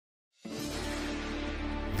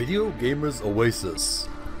Video Gamers Oasis.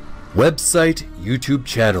 Website, YouTube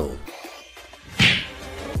channel.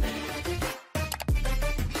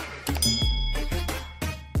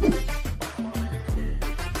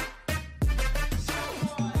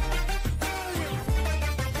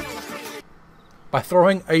 By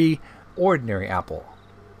throwing a ordinary apple.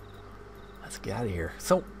 Let's get out of here.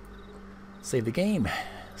 So, save the game.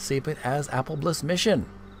 Save it as Apple Bliss mission.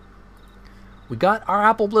 We got our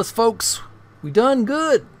Apple Bliss, folks. We done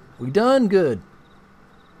good. We done good.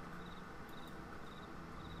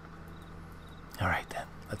 All right, then.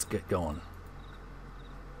 Let's get going.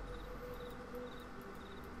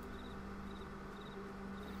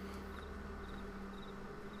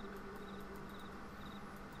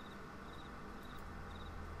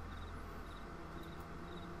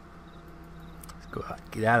 Let's go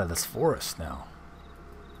out, get out of this forest now.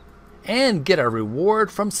 And get a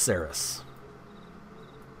reward from Cerys.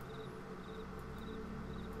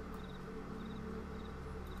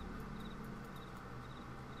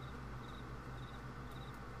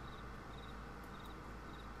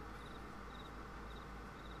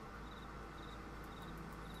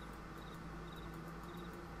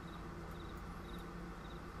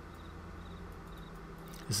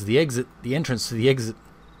 This is the exit, the entrance to the exit.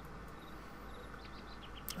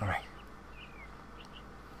 All right.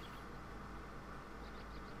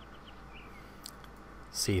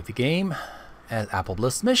 Save the game as Apple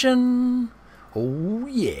Bliss mission. Oh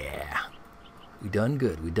yeah. We done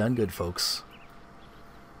good. We done good, folks.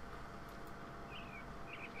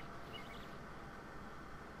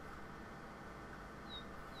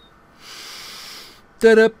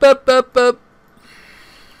 Da-da-ba-ba-ba.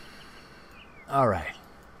 All right.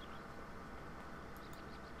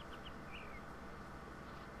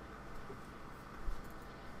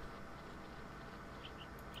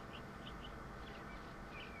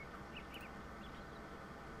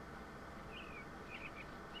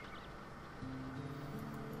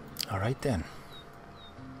 All right then.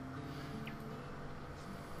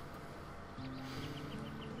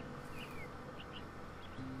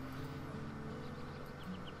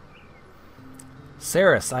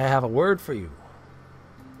 Cerys, I have a word for you.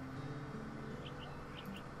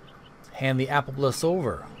 Hand the Apple Bliss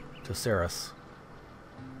over to Cerys.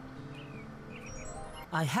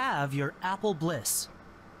 I have your Apple Bliss.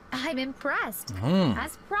 I'm impressed.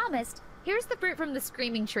 As promised, here's the fruit from the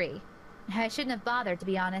Screaming Tree. I shouldn't have bothered, to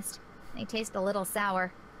be honest. They taste a little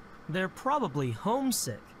sour. They're probably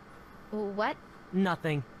homesick. What?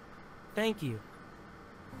 Nothing. Thank you.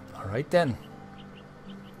 All right then.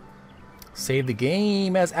 Save the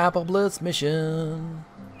game as Apple Bliss mission.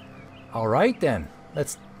 All right then.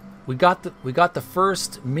 We got the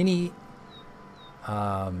first mini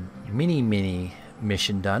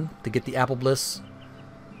mission done to get the Apple Bliss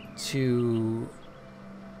to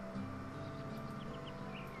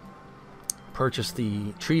purchase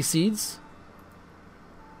the tree seeds.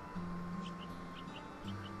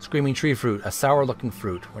 Screaming tree fruit, a sour looking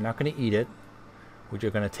fruit. We're not going to eat it. We're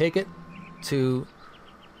just going to take it to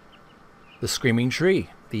the Screaming Tree,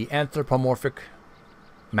 the anthropomorphic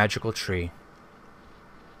magical tree.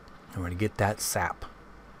 And we're going to get that sap.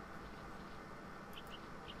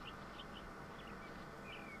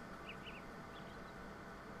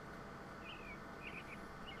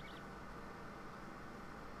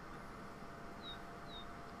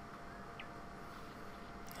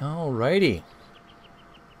 Alrighty.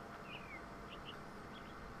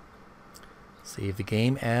 Save the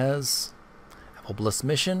game as Apple Bliss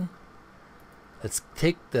mission. Let's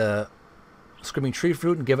take the Screaming Tree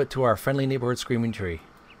fruit and give it to our friendly neighborhood Screaming Tree.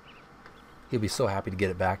 He'll be so happy to get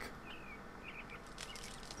it back.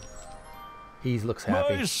 He looks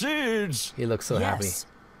happy. My seeds! He looks so happy.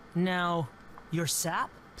 Now, your sap?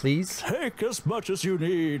 Please? Take as much as you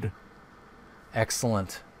need.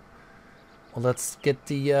 Excellent. Well, let's get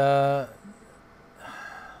the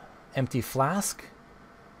empty flask.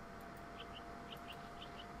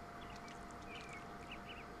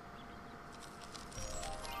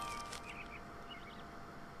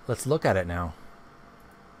 Let's look at it now.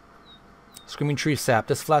 Screaming Tree Sap.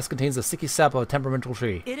 This flask contains the sticky sap of a temperamental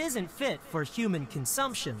tree. It isn't fit for human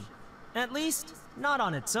consumption. At least, not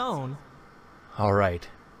on its own. Alright.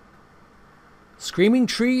 Screaming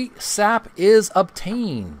Tree Sap is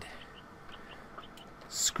obtained.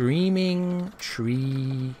 Screaming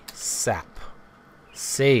Tree Sap.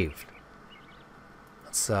 Saved.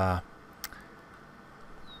 Let's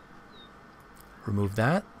remove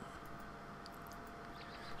that.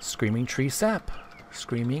 Screaming Tree Sap.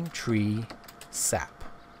 Screaming Tree Sap.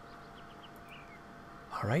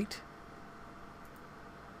 All right.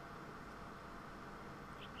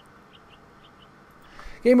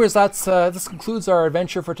 Gamers, this concludes our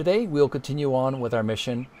adventure for today. We'll continue on with our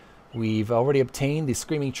mission. We've already obtained the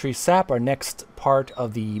Screaming Tree Sap. Our next part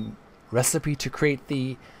of the recipe to create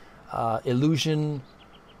the illusion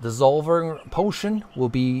dissolver potion will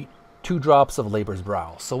be 2 drops of Labor's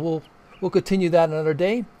Brow. So we'll continue that another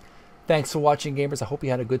day. Thanks for watching, gamers. I hope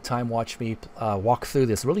you had a good time watching me walk through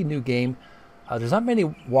this really new game. There's not many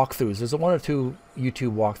walkthroughs. There's 1 or 2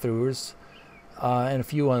 YouTube walkthroughs and a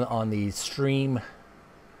few on the stream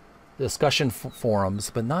discussion forums,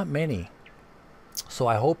 but not many. So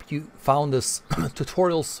I hope you found this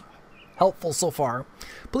tutorials helpful so far.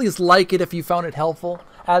 Please like it if you found it helpful.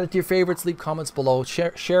 Add it to your favorites. Leave comments below.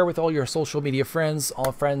 Share with all your social media friends,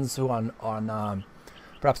 all friends who on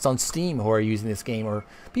perhaps on Steam who are using this game, or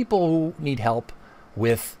people who need help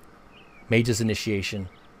with Mage's initiation.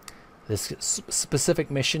 This specific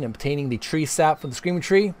mission, obtaining the tree sap from the Screaming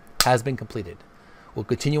Tree, has been completed. We'll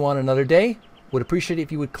continue on another day. Would appreciate it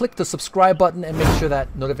if you would click the subscribe button and make sure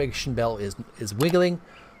that notification bell is wiggling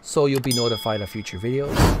so you'll be notified of future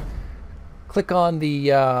videos. Click on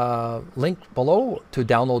the link below to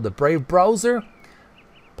download the Brave browser.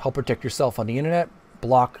 Help protect yourself on the internet.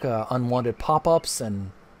 Block unwanted pop-ups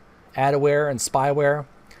and adware and spyware.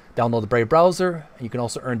 Download the Brave browser. And you can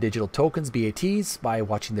also earn digital tokens, BATs, by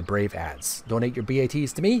watching the Brave ads. Donate your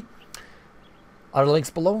BATs to me. Other links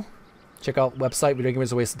below. Check out website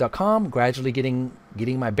videogamersoasis.com. Gradually getting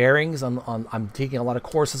my bearings on I'm taking a lot of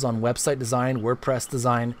courses on website design, WordPress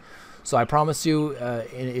design. So I promise you,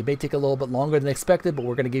 it may take a little bit longer than expected, but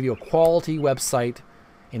we're going to give you a quality website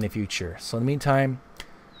in the future. So in the meantime,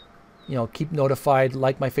 keep notified.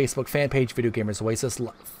 Like my Facebook fan page, Video Gamers Oasis.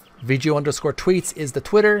 Video_tweets is the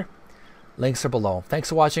Twitter. Links are below. Thanks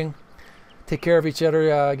for watching. Take care of each other,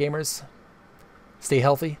 gamers. Stay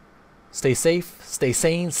healthy. Stay safe, stay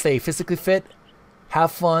sane, stay physically fit,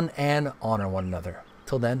 have fun, and honor one another.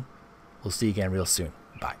 Till then, we'll see you again real soon.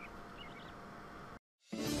 Bye.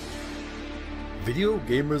 Video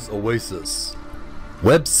Gamers Oasis.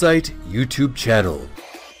 Website, YouTube channel.